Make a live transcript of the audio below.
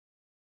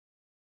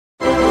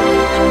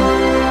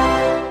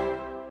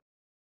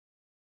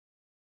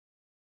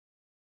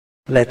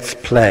Let's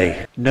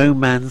play No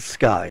Man's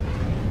Sky.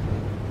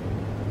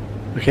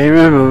 Okay,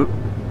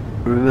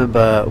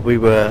 remember we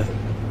were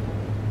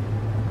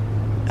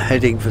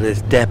heading for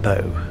this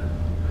depot.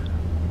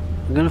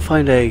 I'm going to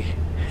find a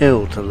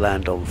hill to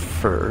land on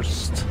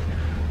first.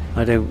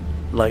 I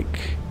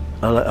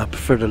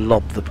prefer to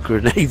lob the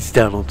grenades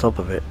down on top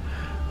of it.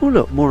 Oh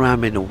look, more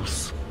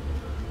aminals.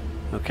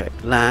 Okay,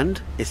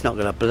 land. It's not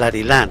going to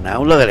bloody land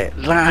now. Look at it.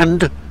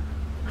 Land.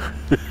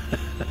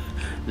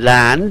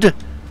 Land.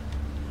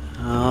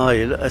 Oh,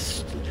 you look,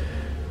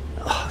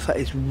 that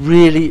is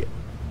really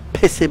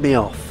pissing me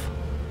off.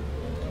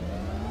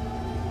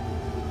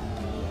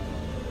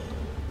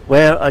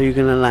 Where are you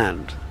going to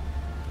land?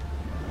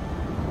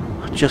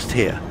 Just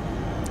here.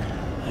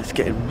 It's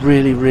getting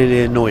really,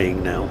 really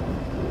annoying now.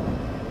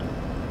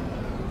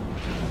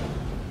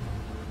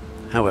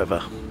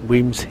 However,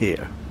 Weem's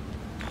here.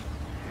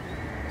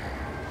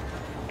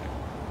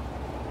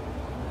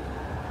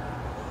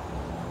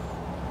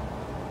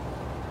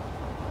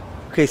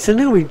 Okay, so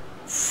now we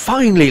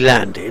finally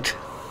landed.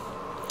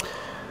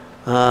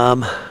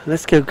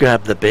 Let's go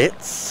grab the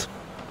bits.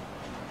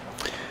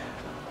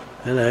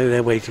 Hello,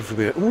 they're waiting for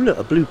me. Oh look,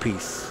 a blue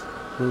piece.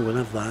 Oh, we'll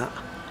have that.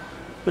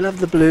 We'll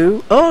have the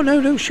blue. Oh no,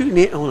 no shooting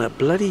it on a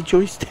bloody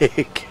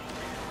joystick.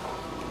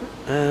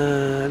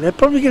 They're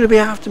probably going to be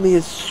after me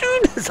as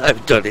soon as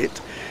I've done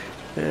it.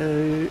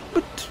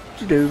 But,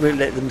 you know, we'll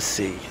let them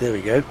see. There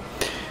we go.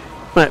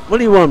 Right, what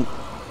do you want?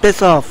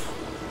 Piss off.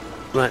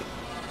 Right.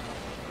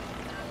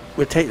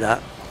 We'll take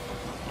that.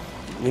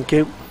 Thank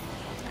you.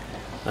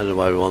 I don't know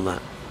why we want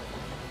that.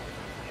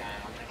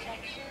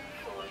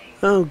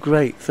 Oh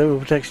great, thermal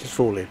protection's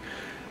falling.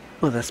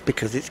 Well, that's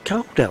because it's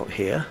cold out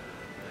here.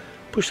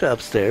 Push that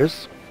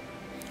upstairs.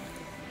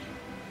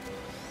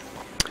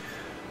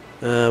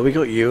 We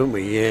got you, haven't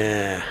we?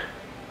 Yeah.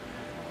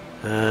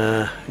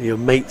 Your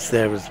mate's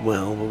there as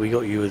well, but we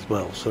got you as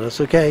well, so that's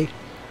okay.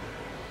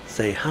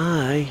 Say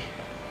hi.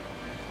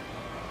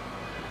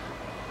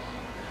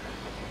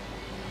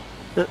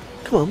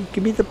 Come on,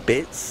 give me the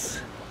bits.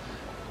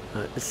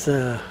 Right, let's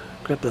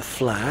grab the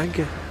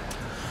flag.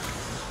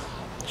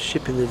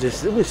 Ship in the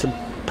distance. Oh, there's some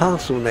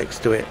parcel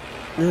next to it.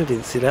 No, I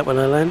didn't see that when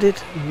I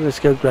landed. Let's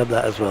go grab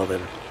that as well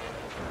then.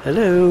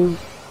 Hello.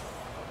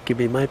 Give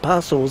me my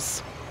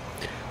parcels.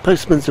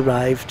 Postman's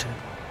arrived.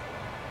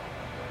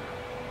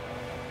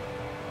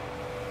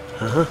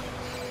 Oh,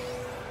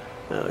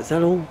 is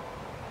that all?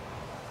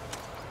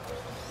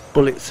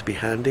 Bullets would be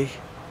handy.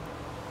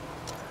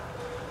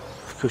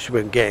 Of course you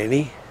won't get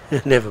any.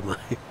 Never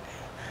mind.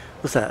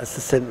 What's that? That's the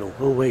sentinel.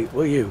 Oh wait,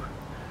 what are you?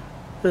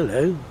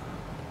 Hello.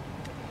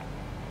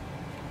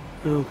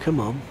 Oh, come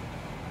on.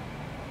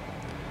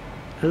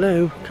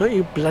 Hello, can't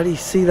you bloody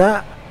see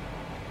that?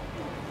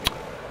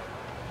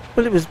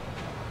 Well, it was...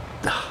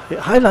 It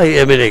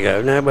highlighted a minute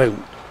ago, now it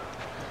won't.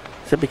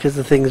 Is that because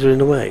the things are in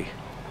the way?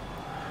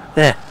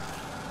 There.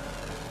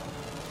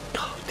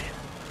 Oh dear.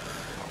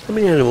 How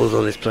many animals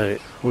on this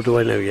planet? Or do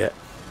I know yet?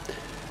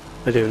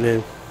 I don't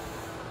know.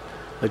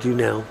 I do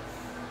now.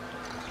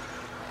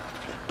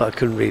 But I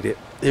couldn't read it.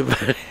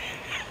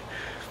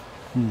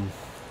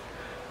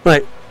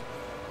 Right.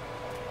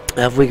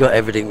 Have we got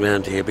everything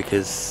around here?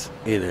 Because,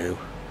 you know,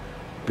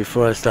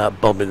 before I start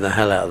bombing the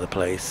hell out of the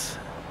place,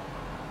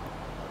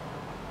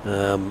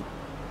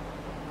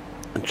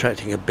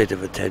 attracting a bit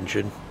of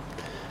attention.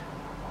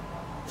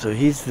 So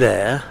he's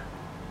there.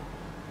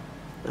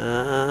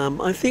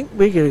 I think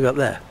we're going to go up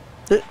there.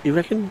 You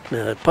reckon?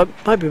 No, it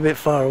might be a bit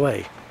far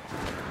away.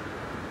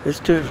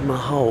 Let's do it from a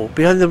hole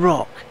behind the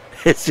rock.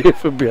 Let's do it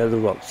from behind the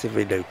rock, see if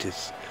we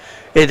notice.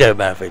 It don't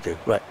matter if we do.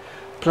 Right.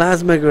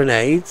 Plasma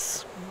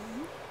grenades.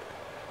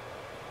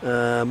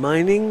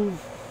 Mining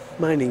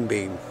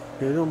beam.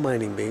 No, not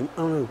mining beam.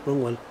 Oh no,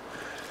 wrong one.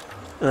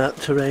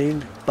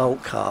 Terrain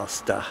bulk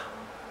caster.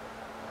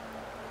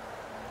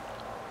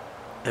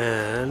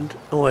 And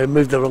oh, I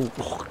moved the wrong.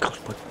 Oh god,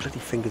 my bloody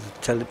fingers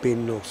are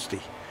being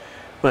nasty.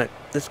 Right,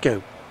 let's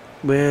go.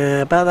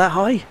 We're about that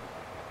high.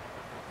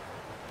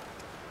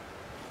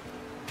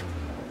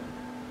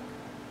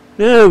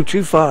 No,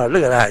 too far.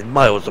 Look at that,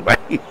 miles away.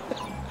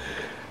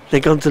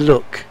 They're gone to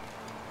look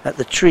at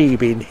the tree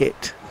being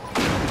hit.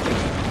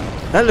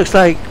 That looks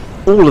like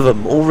all of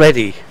them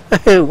already.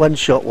 One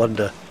shot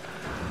wonder.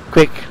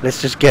 Quick, let's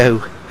just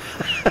go.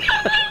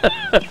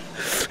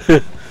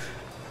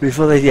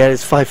 Before they, yeah,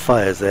 there's 5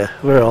 fires there.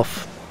 We're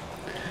off.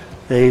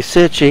 They're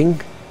searching.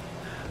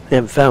 They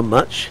haven't found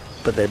much,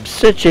 but they're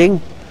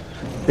searching.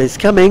 It's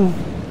coming.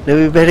 Then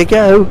we better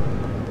go.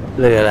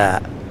 Look at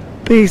that.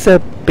 Piece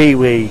of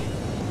peewee.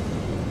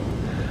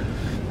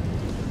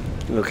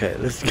 Okay,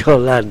 let's go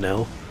land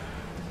now.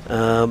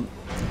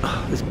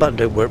 This button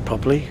don't work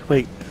properly.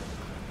 Wait.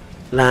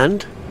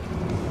 Land.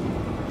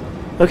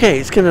 Okay,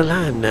 it's going to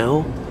land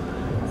now.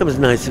 That was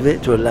nice of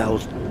it to allow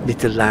me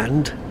to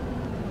land.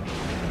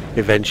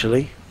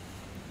 Eventually.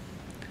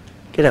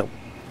 Get out.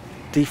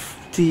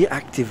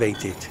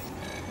 Deactivate it.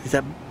 Is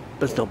that...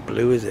 That's not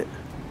blue, is it?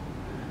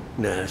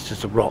 No, it's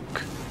just a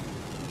rock.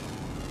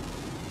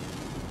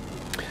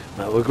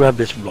 Right, we'll grab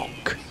this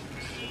rock.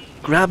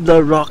 Grab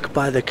the rock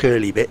by the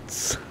curly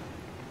bits.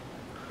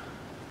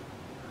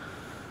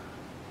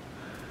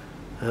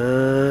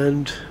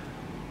 And...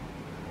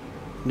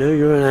 no,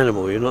 you're an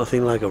animal. You're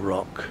nothing like a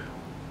rock.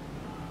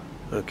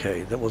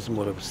 Okay, that wasn't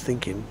what I was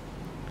thinking.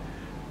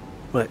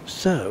 Right,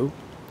 so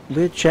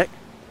we'll check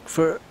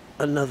for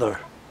another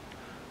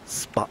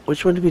spot.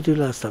 Which one did we do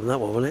last time? That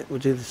one, wasn't it? We'll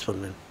do this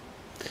one then.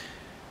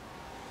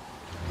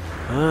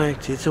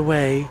 Alright, it's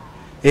away.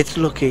 It's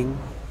looking.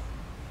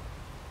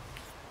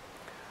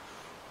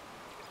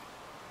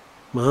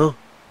 Well,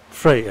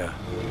 freighter.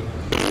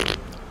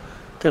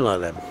 Don't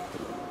like them.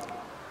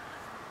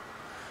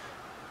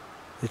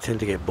 They tend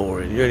to get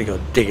boring. You only got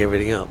to dig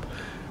everything up.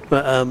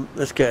 But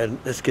let's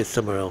get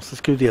somewhere else.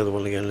 Let's go the other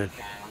one again then.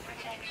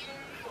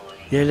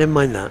 Yeah, never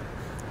mind that.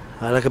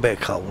 I like a bit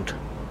of cold.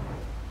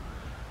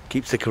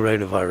 Keeps the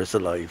coronavirus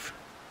alive.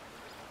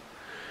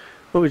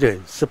 What are we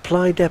doing?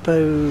 Supply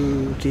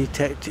depot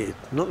detected.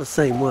 Not the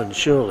same one,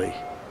 surely.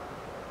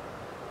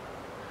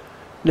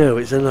 No,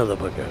 it's another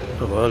bugger.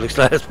 Oh, well, looks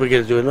like we're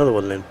going to do another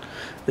one then.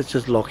 Let's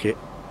just lock it.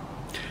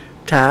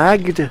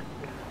 Tagged.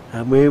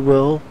 And we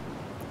will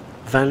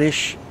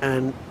vanish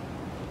and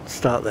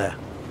start there.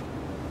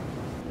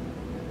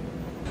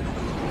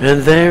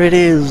 And there it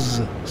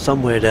is.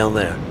 Somewhere down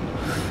there.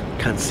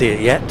 Can't see it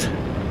yet.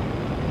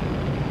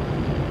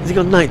 Has it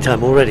got night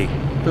time already?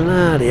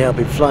 Bloody hell, I've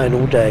been flying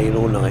all day and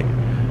all night.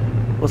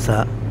 What's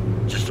that?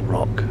 Just a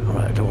rock.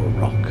 Alright, I don't want a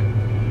rock.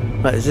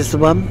 Right, is this the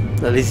one?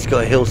 At least it's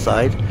got a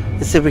hillside.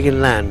 Let's see if we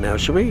can land now,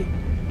 shall we?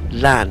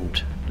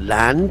 Land.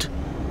 Land?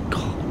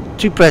 God,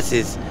 2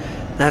 presses.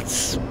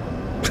 That's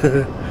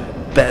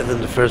better than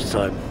the first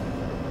time.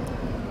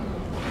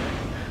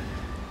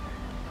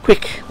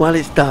 Quick, while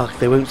it's dark,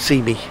 they won't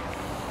see me.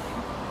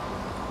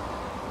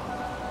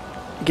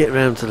 Get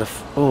round to the...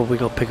 oh, we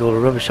got to pick all the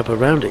rubbish up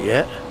around it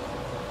yet.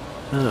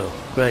 Oh,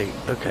 great,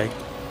 okay.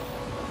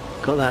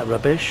 Got that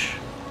rubbish.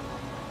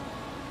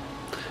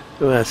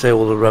 When I say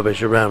all the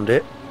rubbish around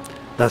it,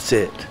 that's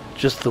it.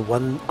 Just the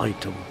one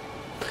item.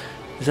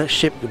 Is that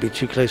ship going to be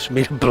too close for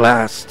me to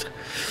blast?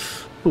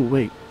 Oh,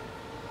 wait.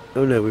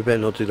 Oh no, we better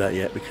not do that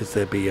yet because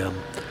they'll be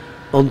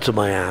onto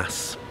my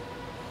ass.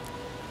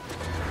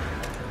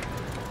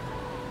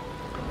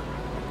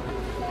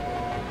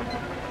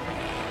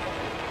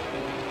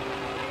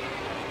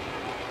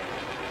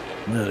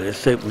 No,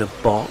 let's open the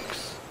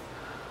box.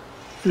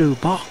 Hello,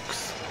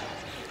 box.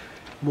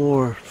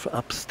 More for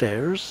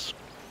upstairs.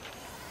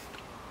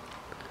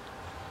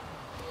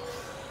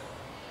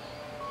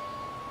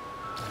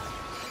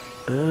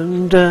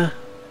 And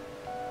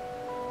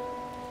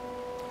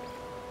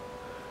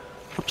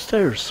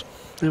upstairs.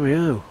 There we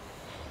go.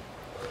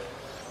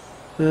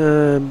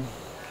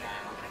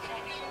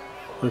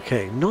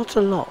 Okay, not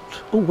a lot.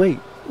 Oh wait.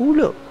 Oh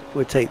look.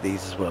 We'll take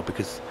these as well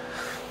because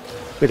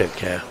we don't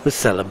care. We'll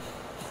sell them.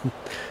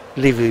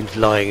 Leave them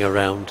lying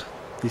around.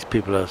 These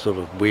people are sort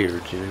of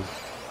weird, you know.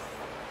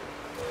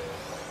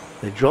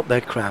 They drop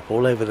their crap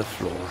all over the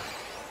floor,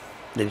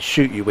 then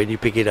shoot you when you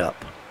pick it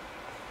up.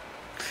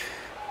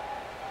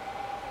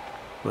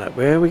 Right,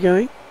 where are we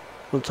going?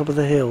 On top of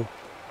the hill.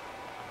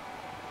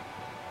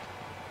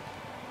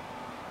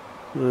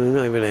 Well,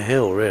 not even a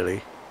hill,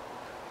 really.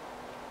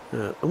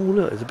 Oh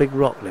look, there's a big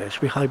rock there.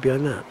 Should we hide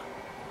behind that?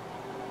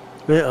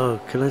 Where, oh,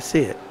 can I see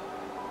it?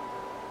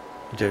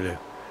 I don't know.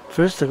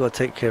 First I've got to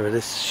take care of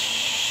this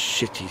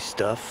shitty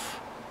stuff.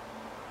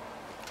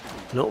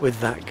 Not with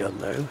that gun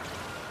though.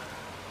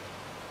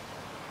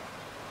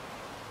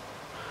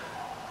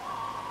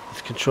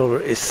 This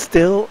controller is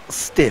still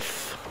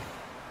stiff.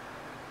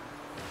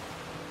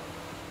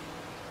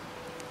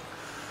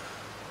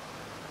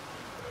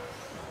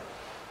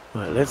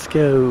 Right, let's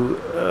go.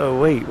 Oh,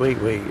 wait.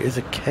 There's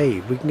a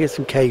cave. We can get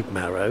some cave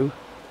marrow.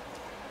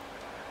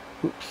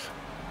 Oops.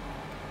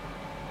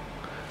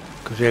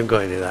 Because we haven't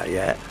got any of that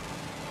yet.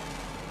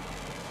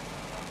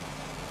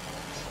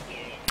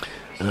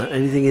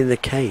 Anything in the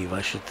cave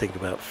I should think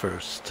about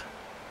first.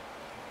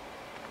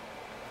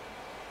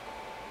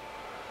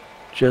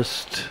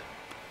 Just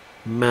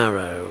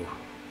marrow.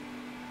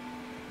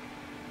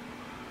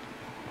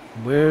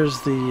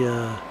 Where's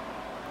the...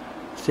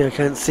 See, I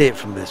can't see it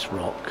from this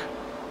rock.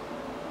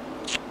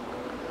 It's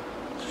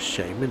a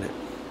shame, isn't it?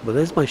 Well,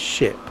 there's my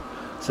ship.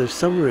 So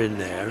somewhere in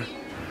there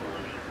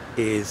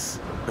is...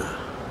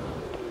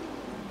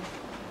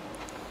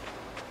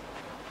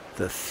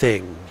 the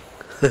thing.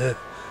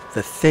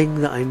 The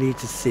thing that I need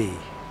to see.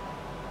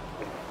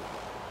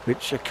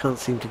 Which I can't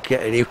seem to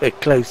get anywhere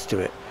close to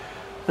it.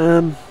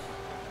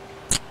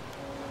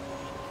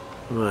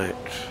 Right.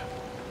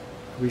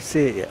 Can we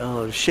see it yet?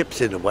 Oh, the ship's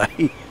in the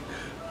way.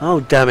 Oh,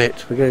 damn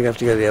it. We're going to have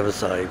to go to the other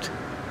side.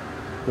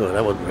 Oh,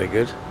 that wasn't very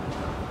good.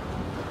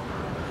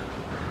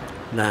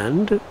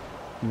 Land.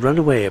 Run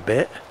away a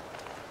bit.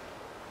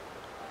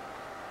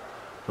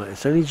 Right,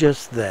 it's only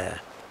just there.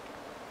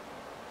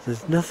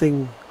 There's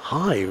nothing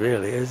high,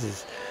 really.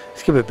 It's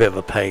going to be a bit of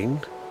a pain.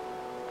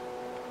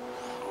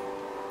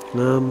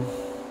 Can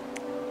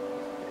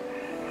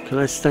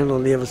I stand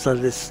on the other side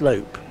of this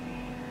slope?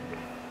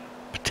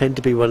 Pretend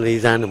to be one of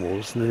these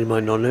animals and then he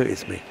might not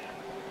notice me.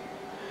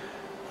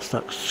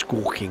 start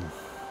squawking.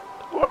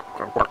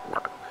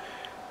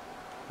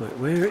 Right,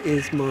 where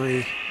is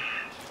my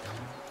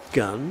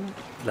gun?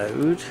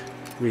 Load,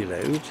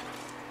 reload,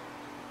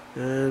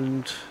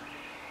 and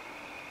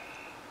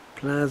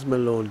plasma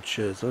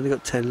launchers. I've only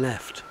got 10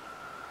 left.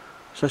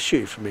 So I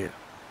shoot it from here.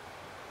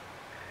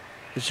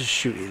 Let's just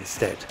shoot it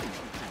instead.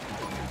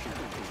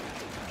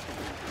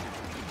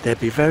 They'd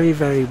be very,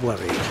 very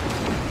worried.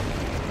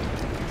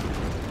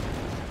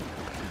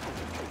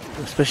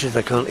 Especially as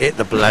I can't hit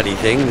the bloody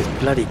thing, this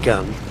bloody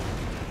gun.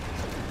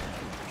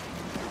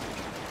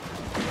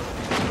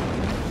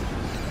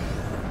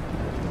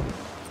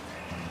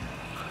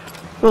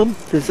 Well,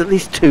 there's at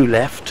least 2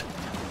 left.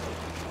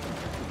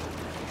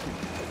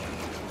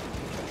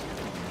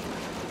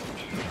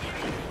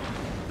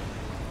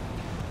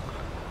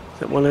 Is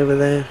that one over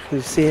there? Can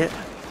you see it?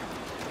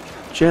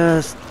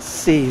 Just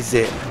seize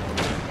it.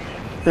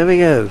 There we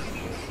go.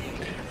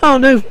 Oh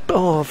no!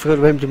 Oh, I forgot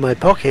to empty my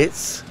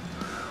pockets.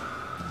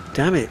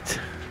 Damn it.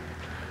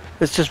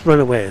 Let's just run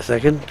away a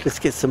second. Let's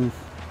get some...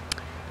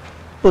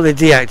 Well, they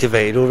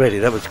deactivated already.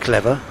 That was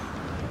clever.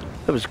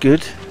 That was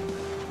good.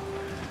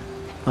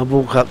 I'll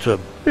walk up to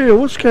them. Hey,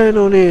 what's going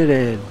on here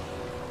then?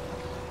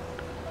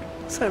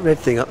 What's that red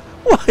thing up?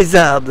 What is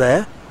that up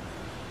there?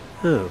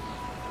 Oh.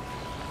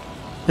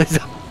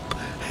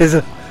 There's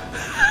a...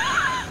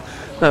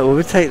 Right, well,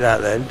 we'll take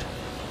that then.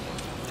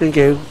 Thank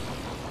you.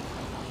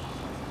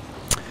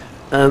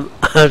 I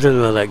don't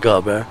know how that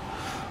got there.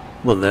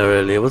 Wasn't there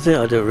earlier, was it?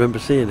 I don't remember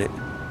seeing it.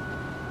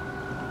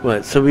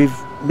 Right, so we've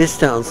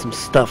missed out on some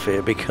stuff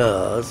here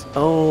because...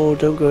 Oh,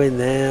 don't go in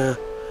there.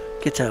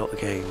 Get out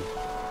again.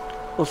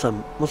 What's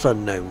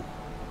unknown?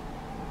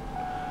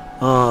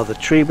 Ah, the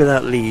tree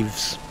without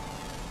leaves.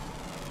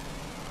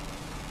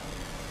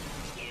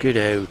 Good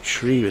old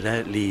tree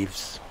without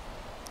leaves.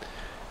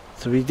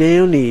 So we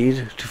now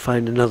need to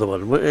find another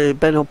one.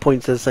 It better not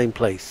point to the same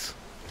place.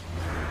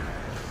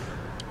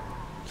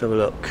 Let's have a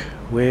look.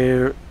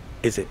 Where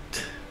is it?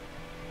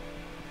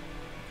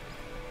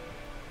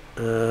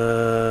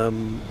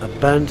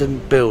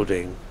 Abandoned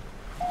building.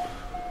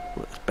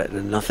 Well, that's better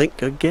than nothing,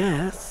 I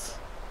guess.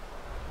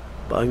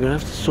 But I'm going to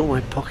have to sort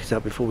my pockets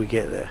out before we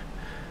get there.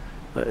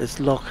 Right, let's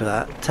lock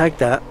that. Tag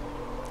that.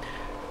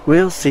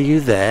 We'll see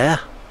you there.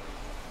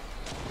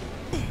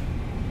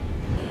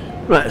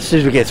 Right, as soon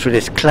as we get through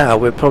this cloud,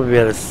 we'll probably be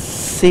able to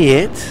see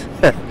it.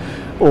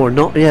 Or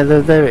not. Yeah,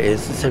 there it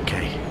is. It's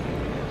okay.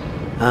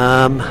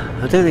 I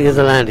don't think there's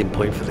a landing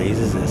point for these,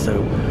 is there?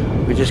 So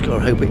we just got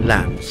to hope it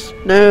lands.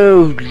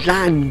 No!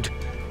 Land!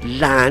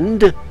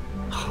 Land!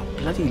 Oh,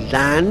 bloody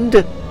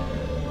land!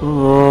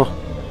 Oh.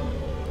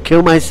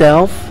 Kill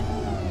myself.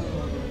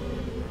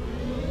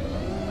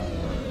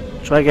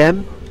 Try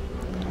again.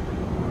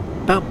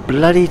 About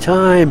bloody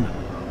time.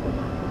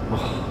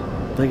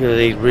 Oh, they're going to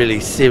need really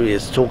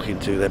serious talking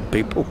to, them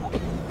people.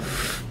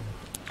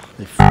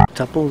 They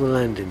f***ed up all the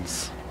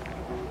landings.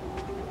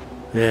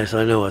 Yes,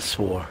 I know I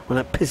swore. Well,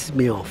 that pisses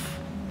me off.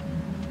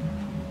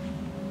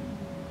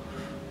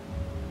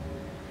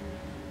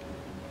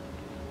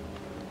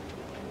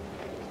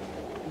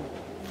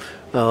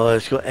 Oh,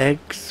 it's got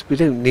eggs. We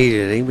don't need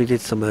any. We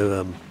did some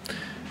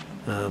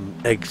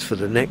eggs for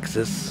the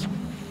Nexus.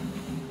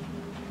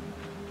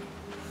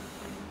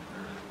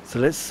 So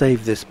let's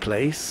save this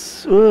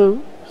place.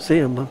 Oh, see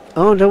him.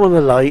 Oh, I don't want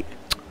the light.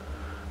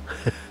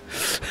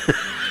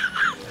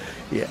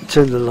 Yeah,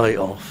 turn the light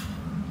off.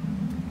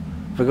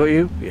 Forgot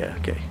you? Yeah,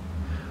 okay.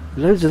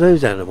 Loads of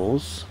those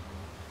animals.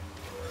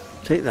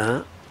 Take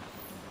that.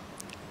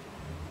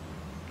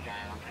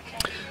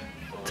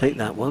 Take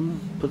that one.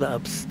 Put that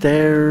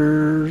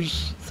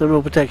upstairs.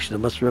 Thermal protection. I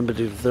must remember to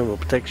do the thermal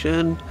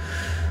protection.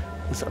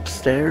 It's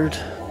upstairs.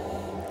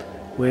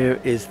 Where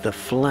is the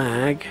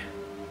flag?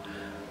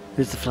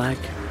 Here's the flag.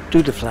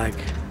 Do the flag.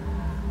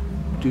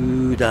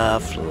 Do the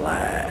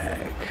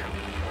flag.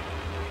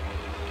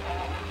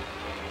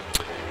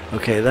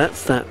 Okay,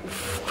 that's that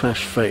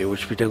crash freighter,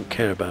 which we don't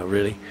care about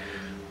really.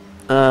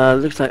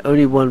 Looks like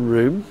only one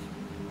room.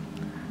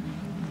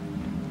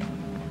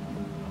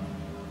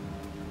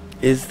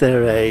 Is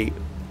there a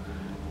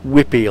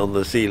whippy on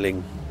the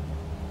ceiling?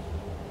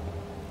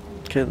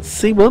 Can't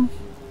see one.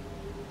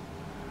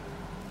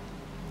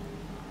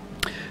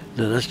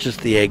 No, that's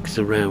just the eggs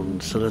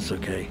around, so that's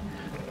okay.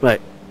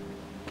 Right,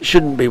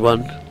 shouldn't be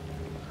one.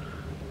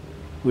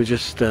 We'll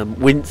just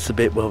wince a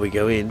bit while we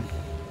go in.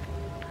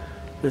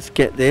 Let's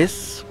get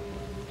this.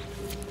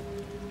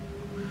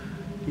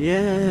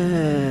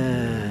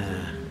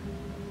 Yeah.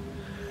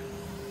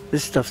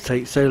 This stuff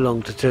takes so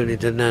long to turn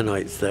into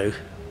nanites though.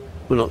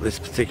 Well, not this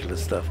particular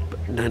stuff, but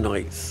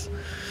nanites.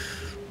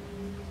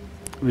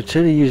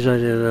 Returning user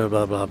ID,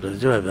 blah blah blah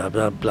blah blah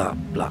blah blah blah blah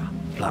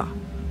blah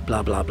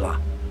blah blah blah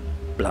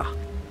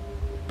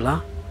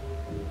blah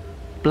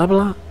blah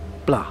blah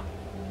blah.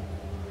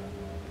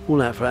 All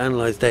that for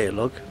analyze data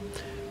log.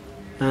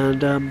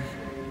 And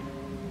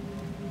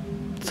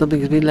something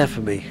has been left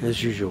for me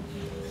as usual.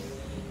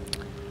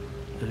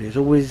 And it's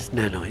always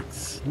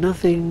nanites.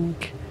 Nothing,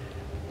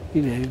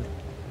 you know,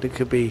 that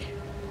could be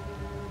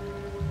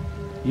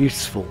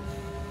useful.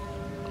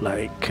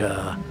 like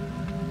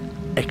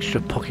extra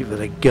pocket for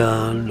the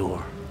gun,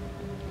 or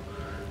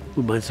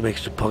wouldn't mind some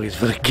extra pockets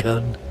for the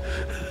gun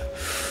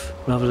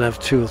rather than have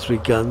 2 or 3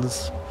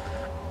 guns.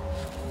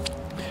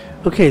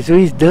 Okay, so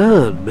he's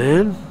done,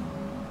 man.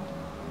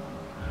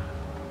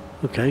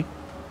 Okay.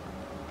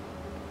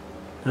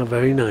 Oh,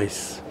 very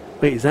nice.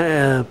 Wait, is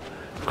that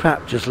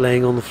crap just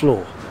laying on the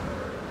floor?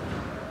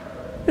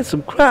 There's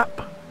some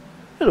crap.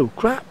 Hello,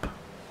 crap.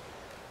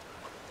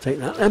 Take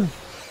that then.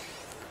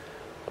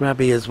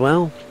 Grabby as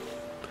well.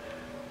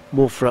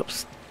 More for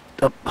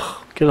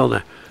get on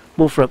there.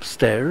 More for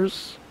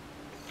upstairs.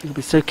 You'll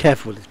be so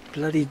careful with this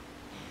bloody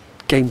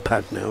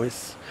gamepad now.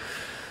 It's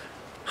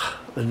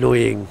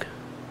annoying.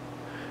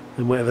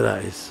 And whatever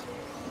that is.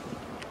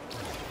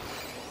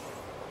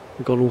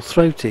 We've gone all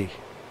throaty.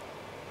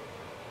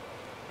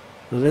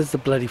 Well, there's the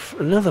bloody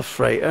another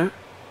freighter.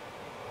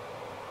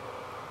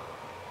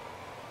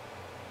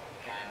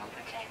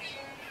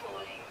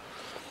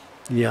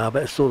 Yeah, I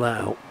better sort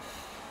that out.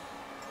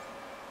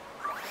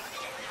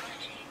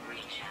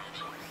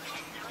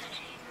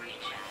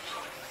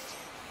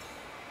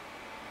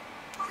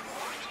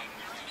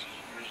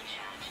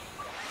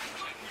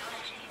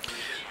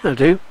 That'll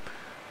do.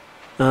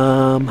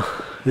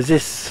 Is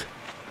this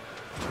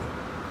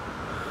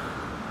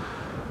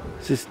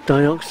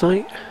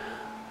dioxide?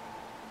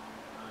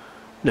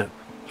 No,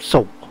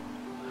 salt.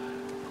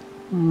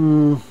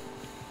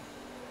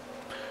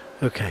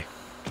 Okay.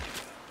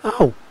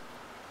 Oh,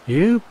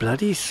 you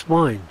bloody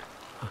swine!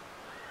 I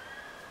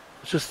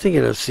was just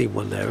thinking I'd seen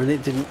one there, and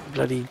it didn't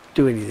bloody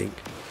do anything.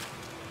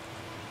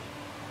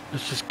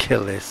 Let's just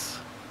kill this.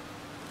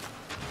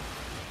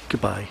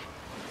 Goodbye.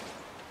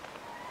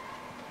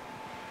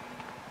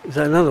 Is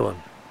that another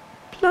one?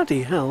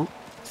 Bloody hell.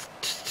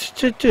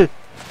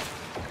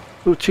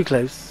 Oh, too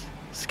close.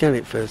 Scan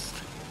it first.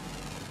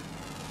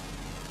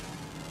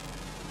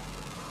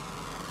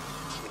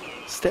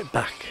 Step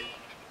back.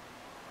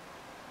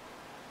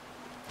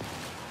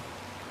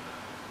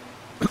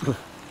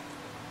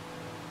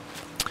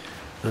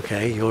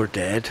 Okay, you're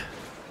dead.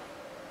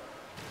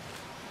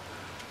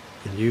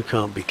 And you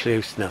can't be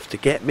close enough to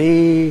get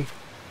me.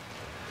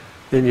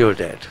 Then you're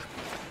dead.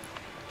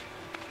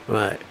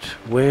 Right,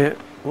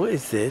 what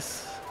is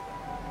this?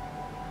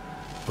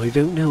 I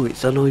don't know,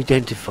 it's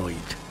unidentified.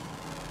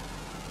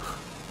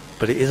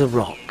 But it is a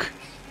rock.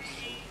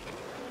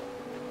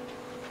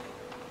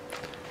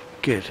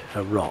 Good,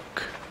 a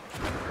rock.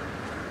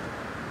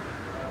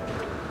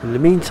 In the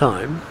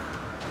meantime,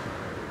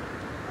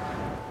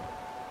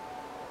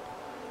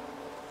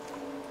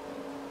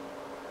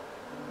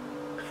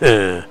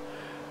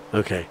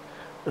 okay.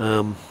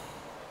 The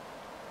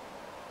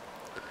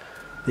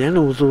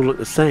animals all look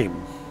the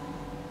same.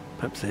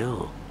 Perhaps they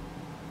are.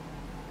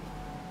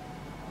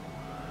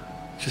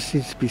 Just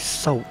seems to be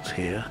salt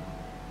here.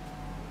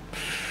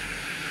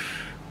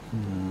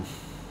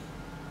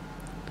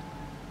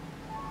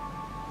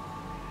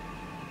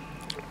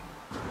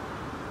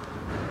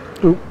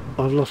 Oh,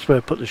 I've lost where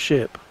I put the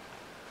ship.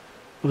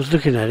 I was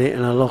looking at it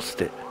and I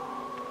lost it.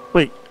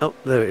 Wait, oh,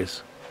 there it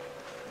is.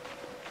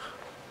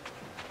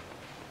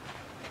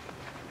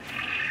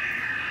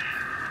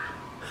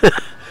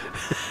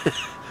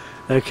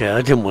 Okay,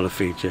 I didn't want to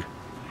feed you.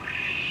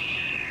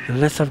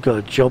 Unless I've got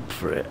a job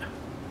for it.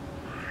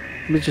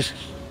 Let me just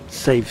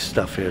save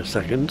stuff here a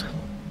second.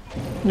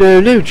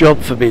 No job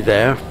for me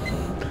there.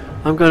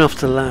 I'm going off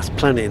to the last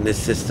planet in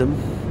this system.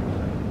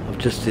 I've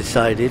just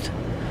decided.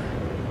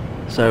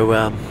 So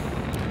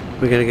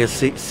we're going to go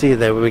see you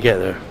there when we get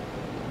there.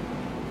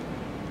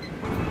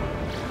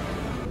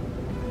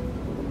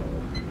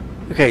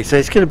 Okay, so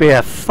it's going to be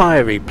a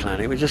fiery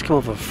planet. We just come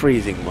off a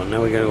freezing one.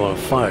 Now we're going to go on a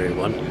fiery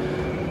one.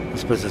 I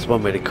suppose that's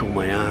one way to cool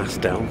my ass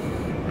down.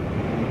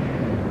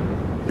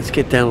 Let's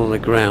get down on the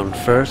ground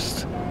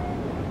first.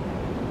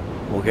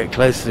 We'll get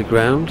close to the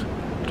ground,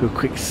 do a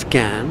quick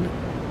scan,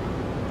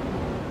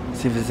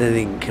 see if there's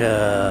anything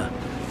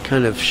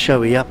kind of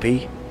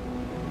showy-uppy.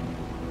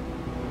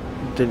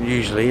 Don't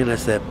usually,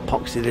 unless they're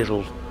poxy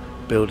little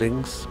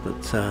buildings.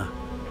 But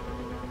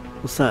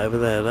what's that over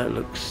there? That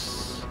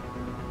looks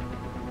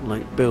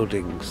like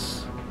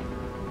buildings.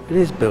 It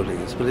is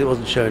buildings, but it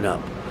wasn't showing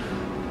up.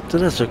 So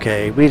that's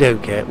okay, we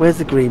don't care. Where's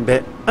the green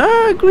bit?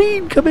 Ah,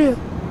 green, come here!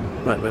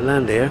 Right, we'll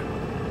land here.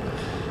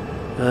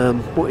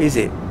 What is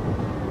it?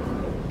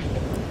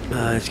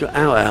 It's got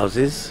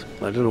outhouses.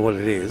 I don't know what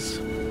it is.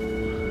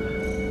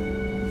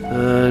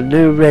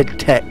 No red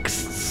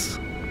texts.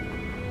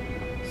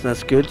 So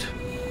that's good.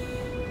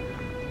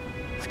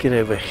 Let's get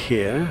over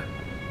here.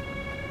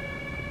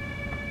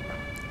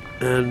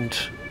 And...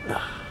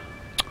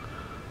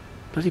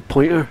 bloody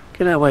pointer.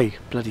 Get out of the way.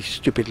 Bloody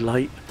stupid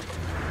light.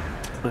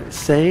 Right,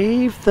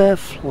 save the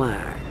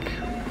flag.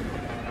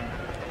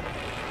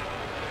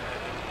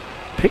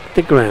 Pick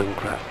the ground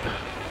crap.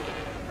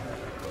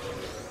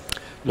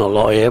 Not a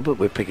lot here, but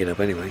we're picking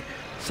up anyway.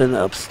 Send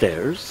that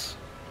upstairs.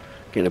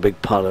 Getting a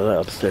big pile of that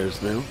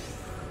upstairs now.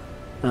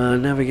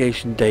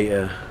 Navigation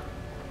data.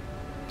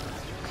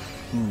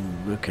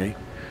 Okay.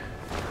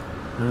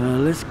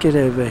 Let's get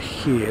over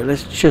here.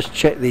 Let's just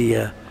check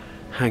the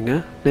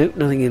Hangar. Nope,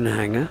 nothing in the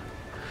hangar.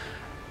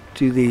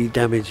 Do the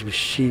damaged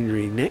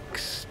machinery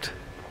next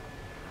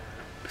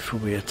before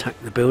we attack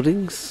the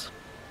buildings.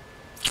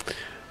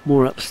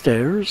 More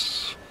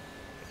upstairs.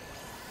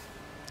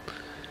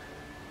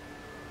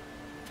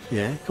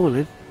 Yeah, come on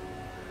in.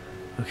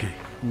 Okay,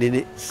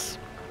 minutes.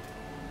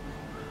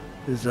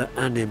 There's an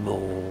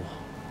animal.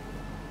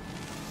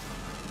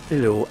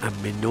 Hello,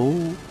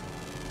 animal.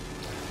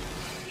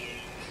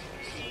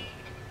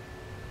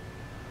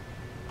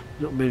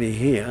 Not many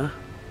here.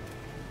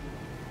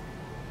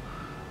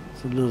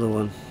 There's another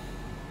one.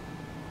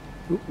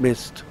 Oop,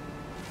 missed.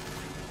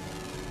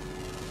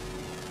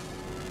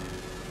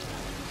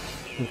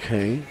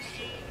 Okay.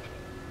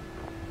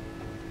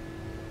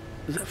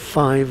 Is that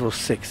 5 or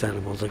 6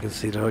 animals I can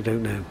see there? I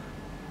don't know.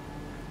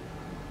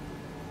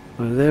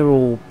 Well, they're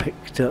all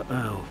picked up.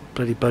 Oh,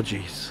 bloody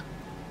budgies.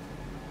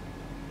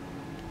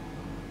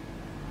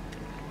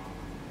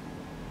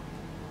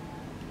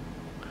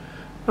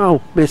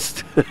 Oh,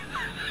 missed.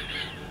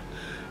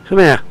 Come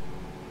here.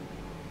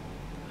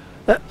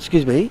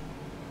 Excuse me.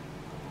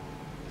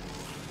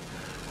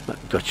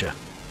 Gotcha.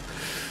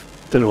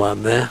 Don't know why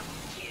I'm there.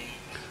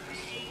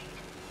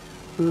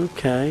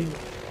 Okay.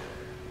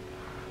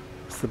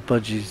 The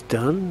budgie's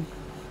done.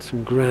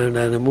 Some ground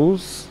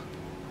animals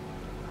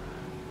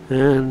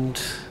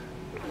and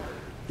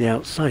the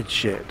outside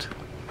shit.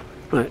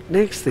 Right,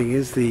 next thing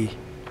is the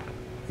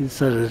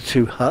inside of the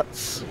 2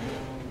 huts.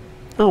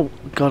 Oh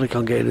god, I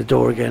can't get in the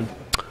door again.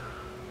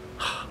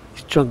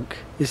 He's drunk.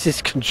 It's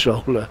his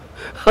controller.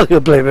 I'm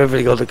gonna blame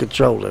everything on the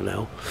controller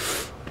now.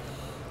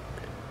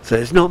 So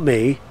it's not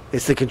me,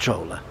 it's the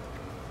controller.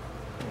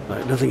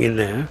 Right, nothing in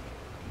there.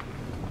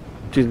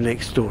 Do the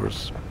next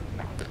doors.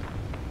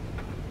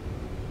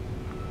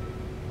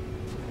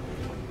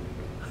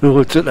 Oh,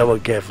 I took that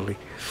one carefully.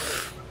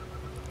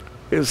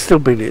 It was still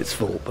been its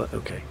fault, but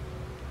okay.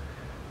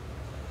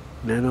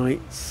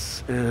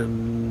 Nanites,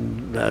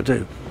 and that'll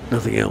do.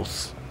 Nothing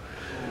else.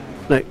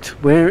 Right,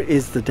 where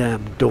is the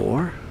damn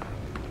door?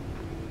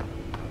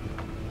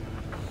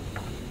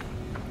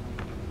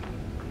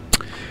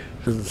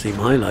 Doesn't seem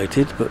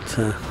highlighted, but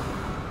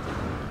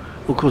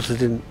of course I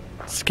didn't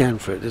scan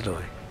for it, did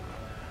I?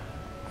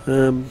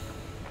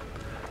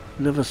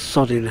 Another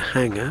sodding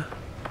hangar.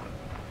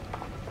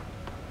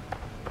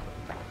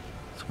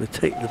 We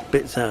take the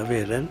bits out of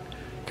here then.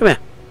 Come here.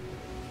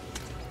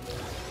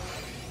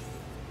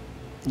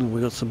 Oh, we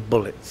got some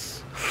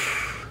bullets.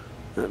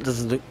 That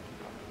doesn't look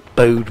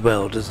bode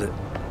well, does it?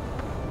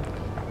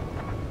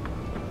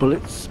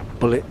 Bullets,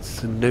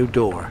 bullets, and no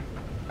door.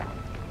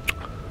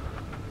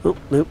 Oh,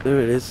 nope, there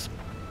it is.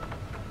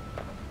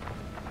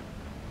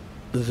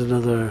 There's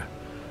another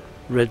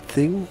red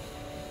thing.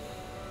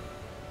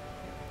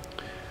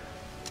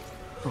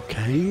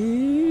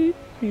 Okay.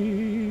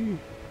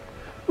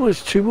 Oh,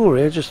 there's 2 more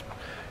here, just,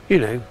 you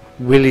know,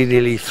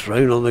 willy-nilly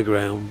thrown on the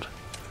ground.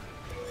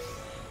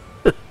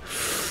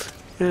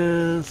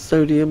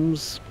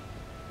 Sodiums.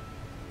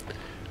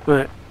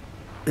 Right,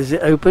 is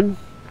it open?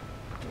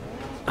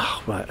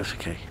 Oh, right, that's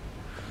okay.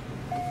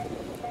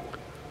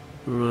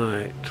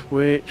 Right,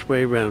 which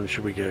way round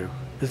should we go?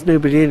 There's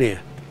nobody in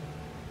here.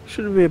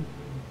 Shouldn't be a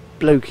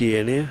blokey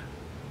in here.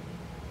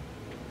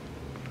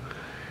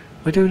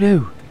 I don't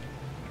know.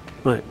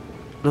 Right,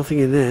 nothing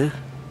in there.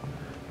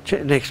 Check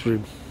the next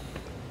room.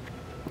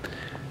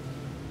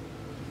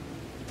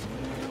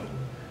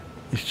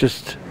 It's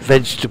just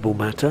vegetable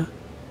matter.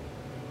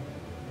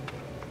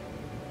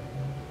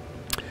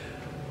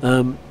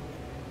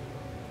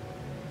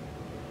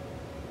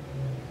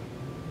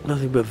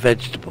 Nothing but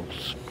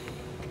vegetables.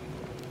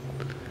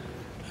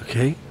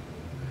 Okay.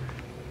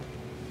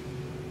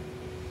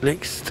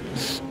 Next,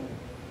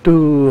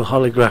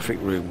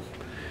 holographic room.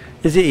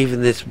 Is it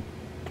even this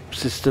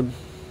system?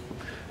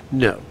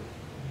 No.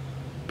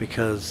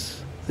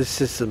 Because this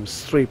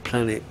system's 3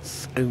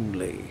 planets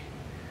only.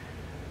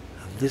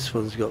 And this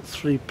one's got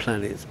 3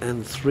 planets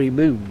and 3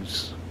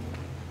 moons.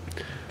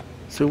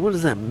 So what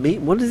does that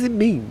mean? What does it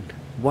mean?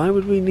 Why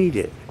would we need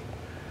it?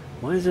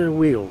 Why is there a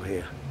wheel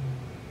here?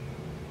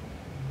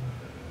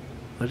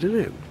 I don't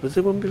know. Was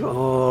there one before?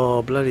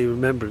 Oh, bloody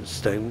remembrance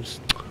stones.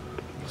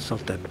 Sod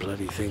them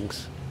bloody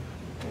things.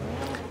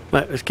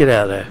 Right, let's get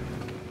out of there.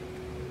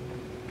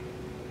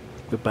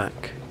 Go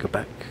back, go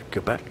back, go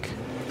back.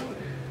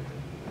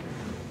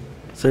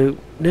 So,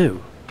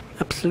 no.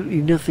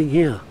 Absolutely nothing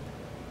here.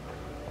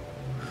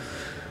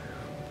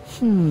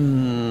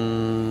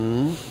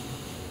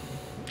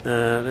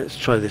 Let's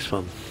try this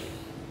one.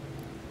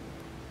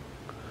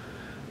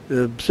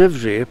 The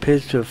observatory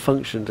appears to have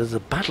functioned as a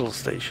battle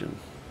station.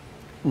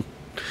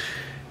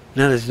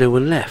 Now there's no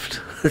one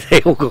left.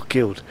 They all got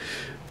killed.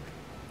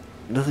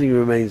 Nothing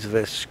remains of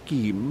their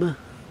scheme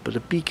but a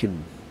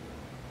beacon.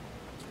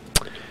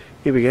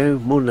 Here we go,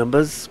 more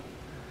numbers.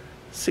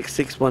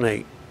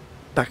 6618.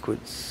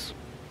 Backwards.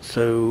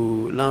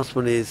 So last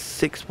one is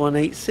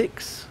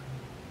 6186.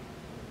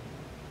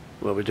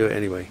 Well, we'll do it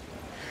anyway.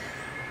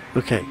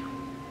 Okay.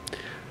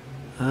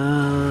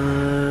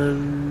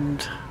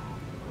 And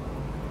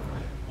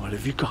what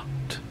have you got?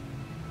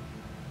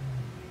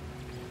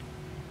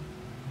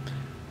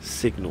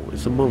 signal?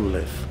 It's a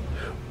monolith.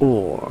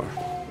 Or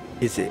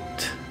is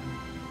it?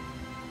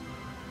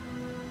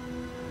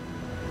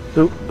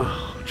 Oh,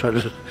 I'm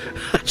trying to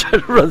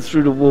run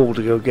through the wall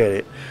to go get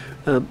it.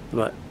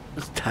 Right,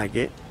 let's tag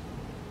it.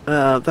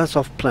 That's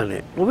off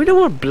planet. Well, we don't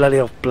want bloody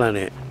off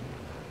planet.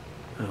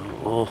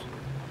 Oh,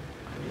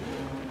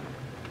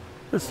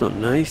 that's not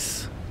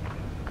nice.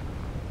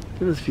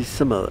 There must be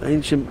some other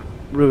ancient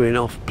ruin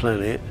off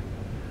planet.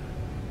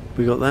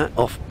 We got that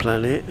off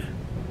planet.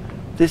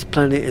 This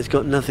planet has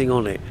got nothing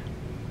on it.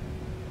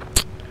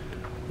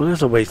 Well,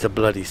 that's a waste of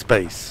bloody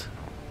space.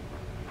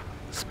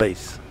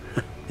 Space.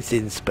 It's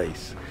in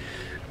space.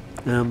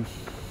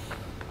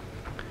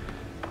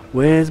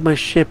 Where's my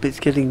ship? It's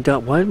getting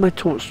dark. Why is my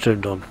torch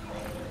turned on?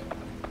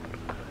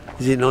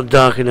 Is it not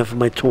dark enough for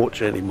my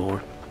torch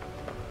anymore?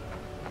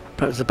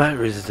 Perhaps the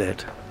batteries are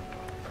dead.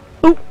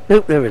 Oh,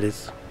 nope, there it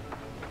is.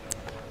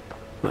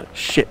 Right,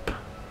 ship.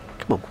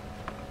 Come on.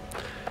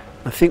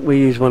 I think we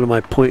use one of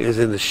my pointers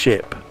in the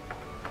ship.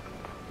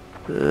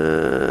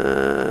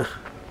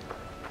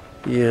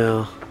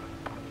 Yeah.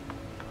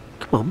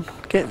 Come on,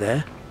 get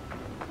there.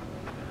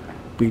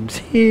 Beam's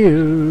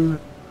here.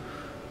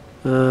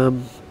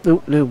 No,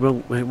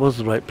 wrong. It was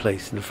the right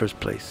place in the first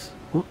place.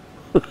 What?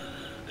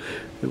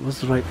 It was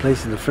the right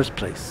place in the first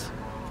place.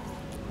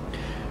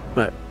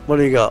 Right, what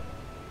do you got?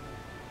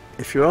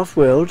 If you're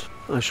off-world,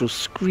 I shall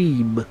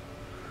scream.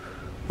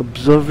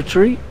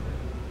 Observatory?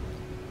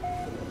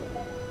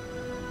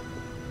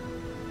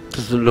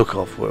 Doesn't look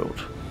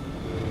off-world.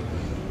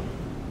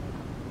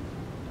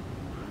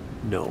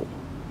 No.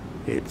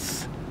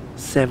 It's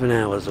 7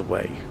 hours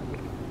away.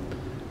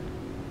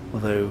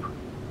 Although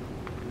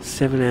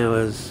 7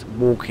 hours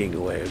walking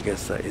away, I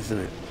guess that, isn't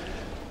it?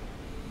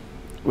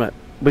 Right,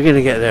 we're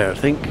gonna get there, I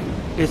think.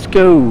 Let's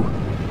go.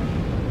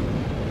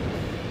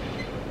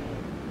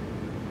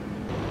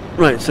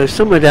 Right, so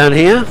somewhere down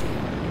here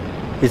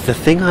is the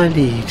thing I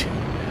need.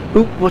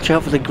 Ooh, watch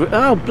out for the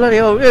oh, bloody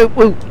hell!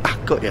 Oh,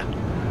 got you.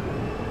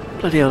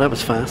 Bloody hell, that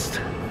was fast.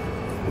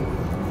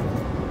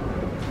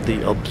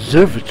 The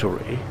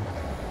observatory.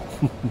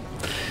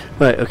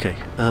 Right, okay.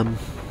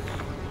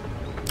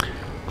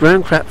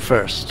 Ground crap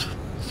first.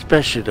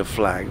 Especially the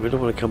flag. We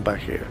don't want to come back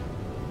here.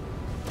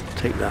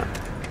 Take that.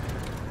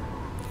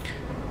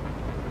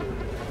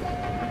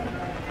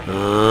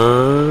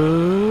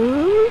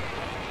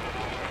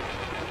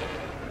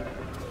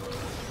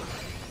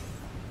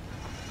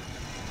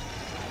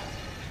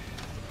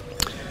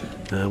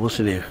 What's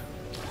in here?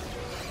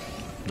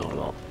 Not a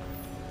lot.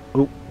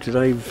 Oh, did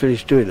I even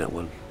finish doing that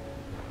one?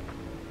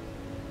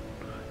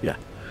 Yeah.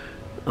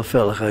 I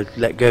felt like I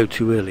let go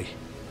too early.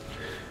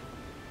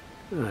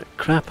 Right,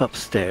 crap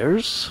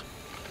upstairs.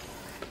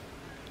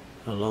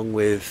 Along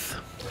with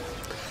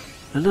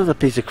another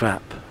piece of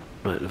crap.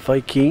 Right, the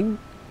Vy'keen.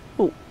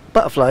 Oh,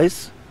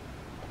 butterflies.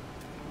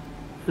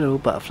 Hello,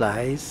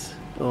 butterflies.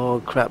 Oh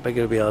crap, they're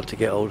going to be hard to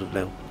get hold of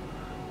now.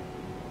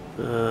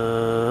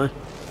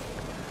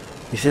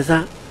 He says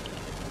that.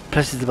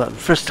 Presses the button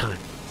first time.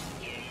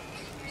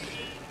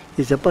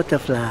 He's a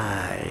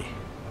butterfly.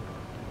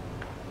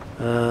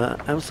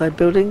 Outside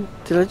building?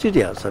 Did I do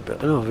the outside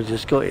building? Oh, we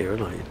just got here,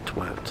 haven't I? You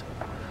twat.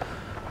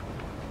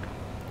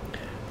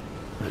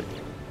 Right.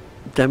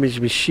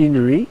 Damaged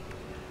machinery.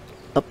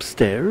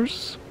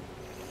 Upstairs.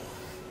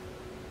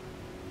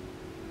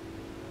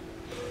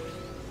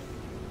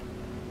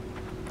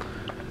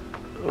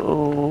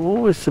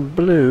 Oh, it's some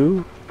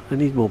blue. I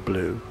need more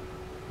blue.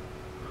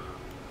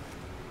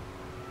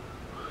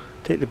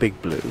 Take the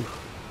big blue.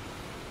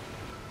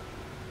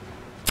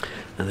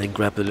 And then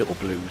grab the little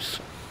blues.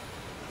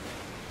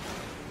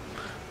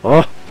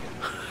 Oh!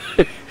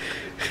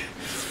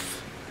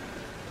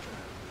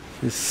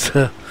 It's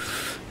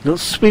not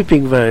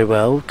sweeping very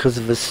well because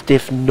of a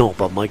stiff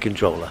knob on my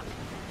controller.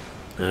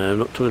 I'm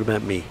not talking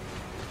about me.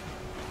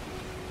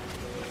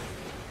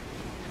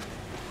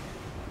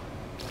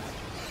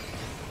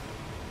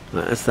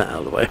 Right, that's that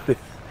out of the way.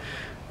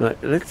 Right,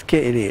 let's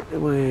get in here.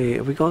 Wait,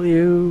 have we got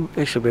you?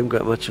 Actually, we haven't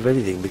got much of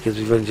anything because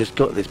we've only just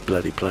got this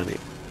bloody planet.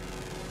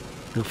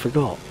 I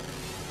forgot.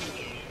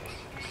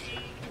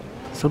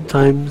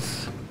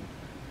 Sometimes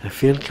I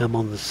feel like I'm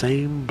on the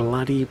same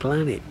bloody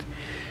planet.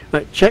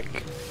 Right, check.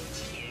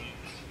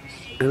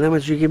 And how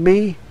much you give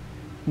me?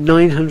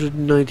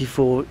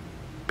 994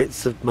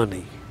 bits of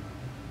money.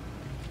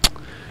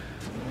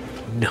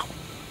 No.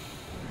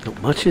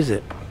 Not much, is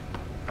it?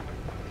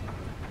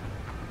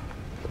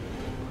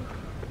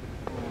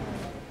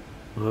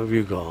 What have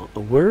you got? A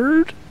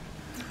word?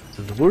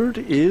 And the word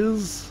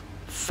is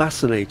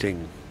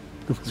fascinating.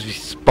 It must be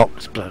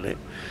Spock's planet.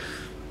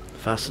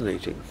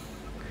 Fascinating.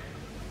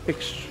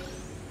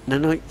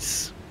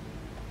 Nanites.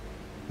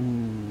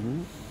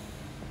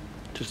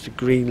 Just a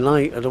green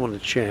light. I don't want a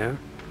chair.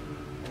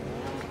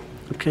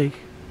 Okay.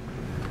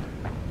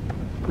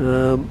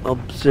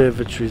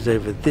 Observatory's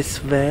over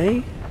this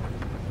way.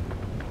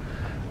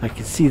 I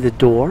can see the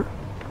door.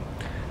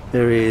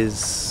 There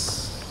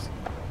is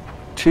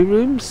 2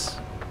 rooms?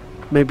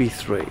 Maybe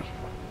 3.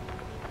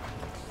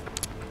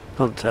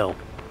 Can't tell.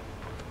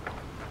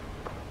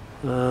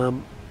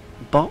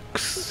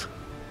 box.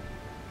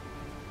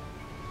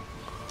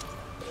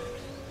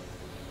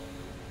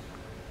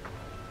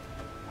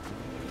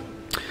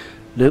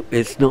 Nope,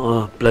 it's not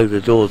a blow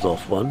the doors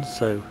off one,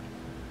 so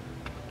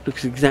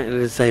looks exactly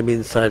the same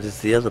inside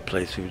as the other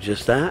place we were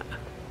just at.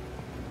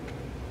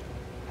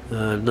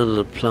 None of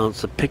the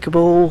plants are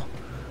pickable.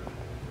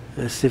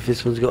 Let's see if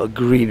this one's got a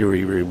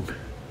greenery room.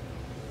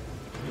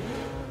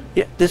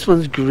 Yeah, this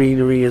one's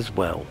greenery as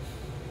well.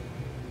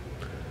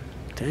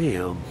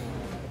 Damn.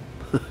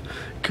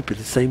 Could be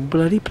the same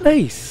bloody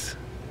place.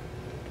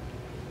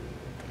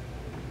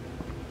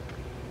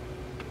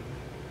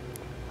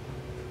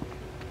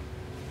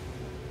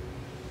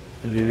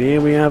 And in here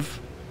we have...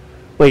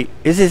 Wait,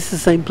 is this the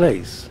same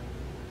place?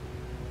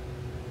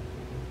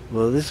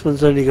 Well, this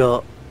one's only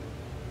got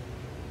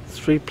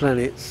 3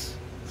 planets.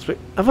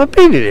 Have I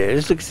been in here?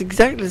 This looks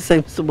exactly the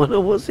same as the one I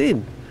was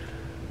in.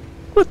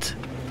 What?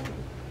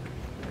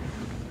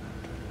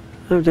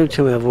 Oh, don't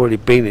tell me I've already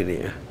been in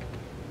here.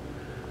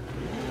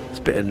 It's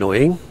a bit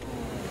annoying.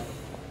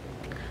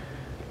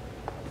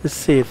 Let's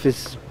see if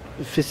this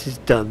is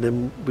done.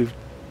 Then we've.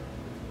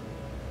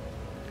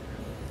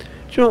 Do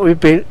you know what we've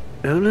been?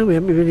 Oh no, we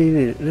haven't been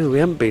in it. No, we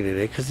haven't been in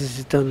it because this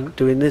is done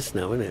doing this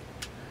now, isn't it?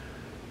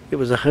 It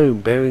was a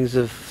home, bearings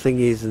of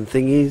thingies and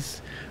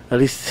thingies. At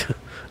least I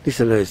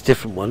know it's a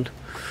different one.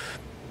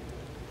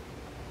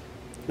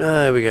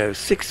 There we go.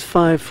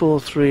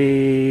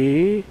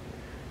 6543.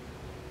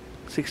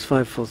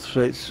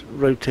 6543. It's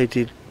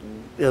rotated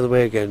the other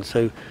way again.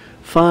 So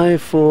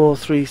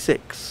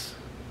 5436.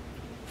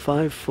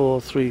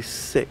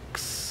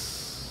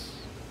 5436.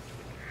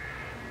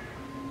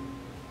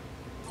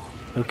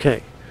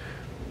 Okay.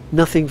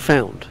 Nothing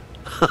found.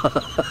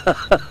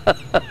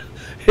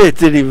 It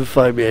didn't even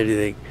find me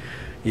anything.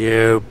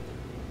 You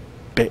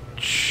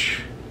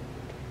bitch.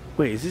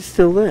 Wait, is it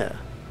still there?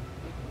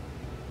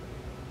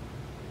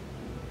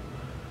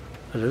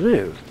 I don't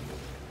know.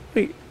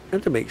 Wait, that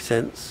doesn't make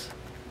sense.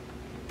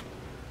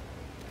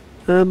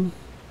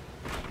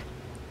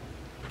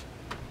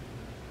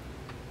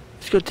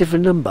 It's got a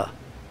different number.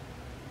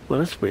 Well,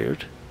 that's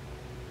weird.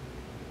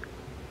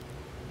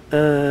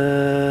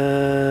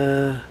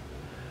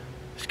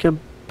 Let's come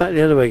back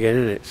the other way again,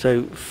 isn't it?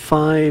 So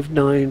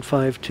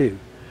 5952.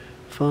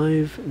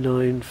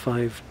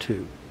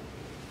 5952.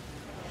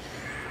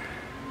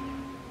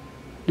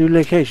 New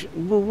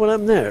location. Well, what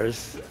happened there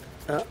is...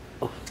 oh,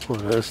 I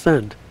don't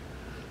understand.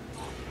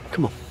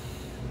 Come on.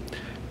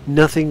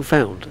 Nothing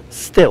found.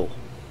 Still.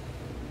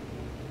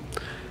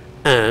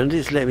 And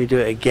it's let me do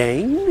it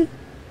again.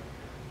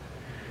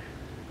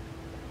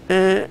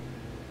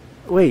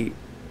 Wait.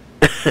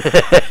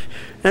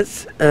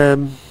 That's,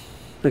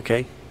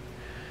 okay.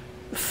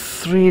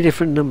 3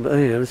 different numbers. Oh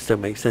yeah, this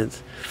don't make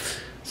sense.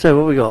 So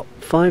what we got?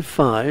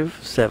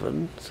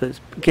 557. So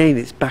it's, again,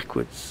 it's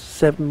backwards.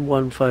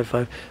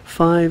 7155.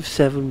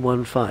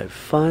 5715.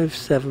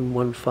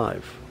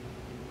 5715.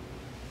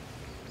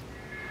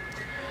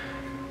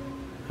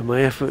 And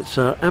my efforts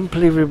are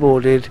amply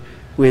rewarded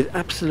with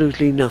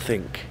absolutely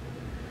nothing.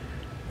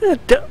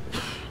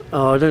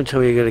 Oh, don't tell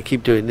me you're going to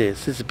keep doing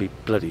this. This would be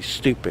bloody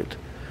stupid.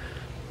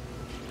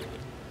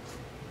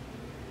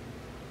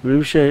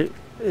 Rusha,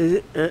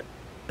 is it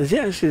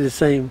actually the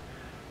same?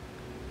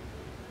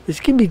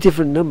 It's giving me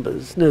different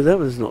numbers. No, that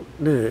was not.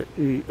 No,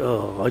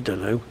 oh, I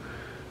don't know.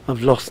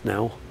 I've lost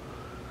now.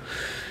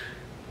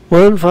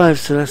 1 5,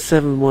 so that's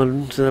 7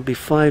 1. So that'd be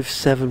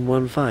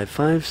 5715.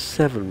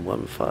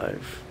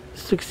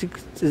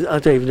 5715. I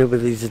don't even know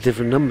whether these are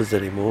different numbers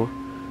anymore.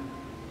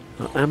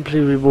 Are amply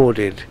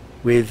rewarded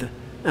with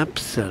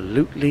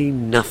absolutely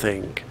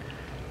nothing.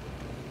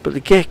 But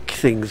the geck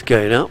thing's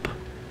going up.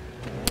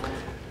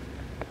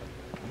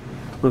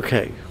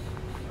 Okay.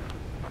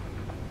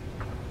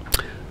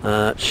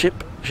 Ship.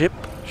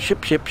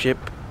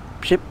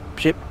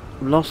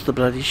 Lost the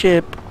bloody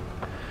ship.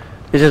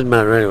 It doesn't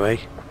matter anyway.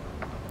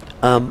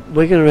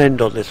 We're going to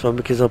end on this one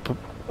because I've got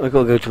to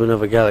go to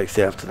another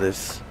galaxy after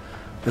this.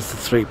 That's the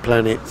 3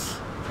 planets.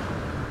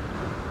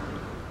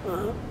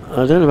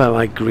 I don't know about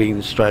my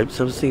green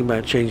stripes. I was thinking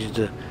about changing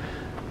to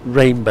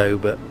rainbow,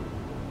 but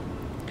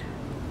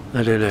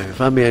I don't know. If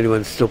I'm the only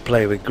one still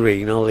playing with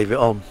green, I'll leave it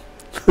on.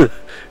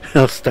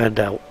 I'll stand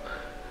out.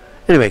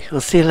 Anyway, I'll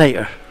see you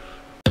later.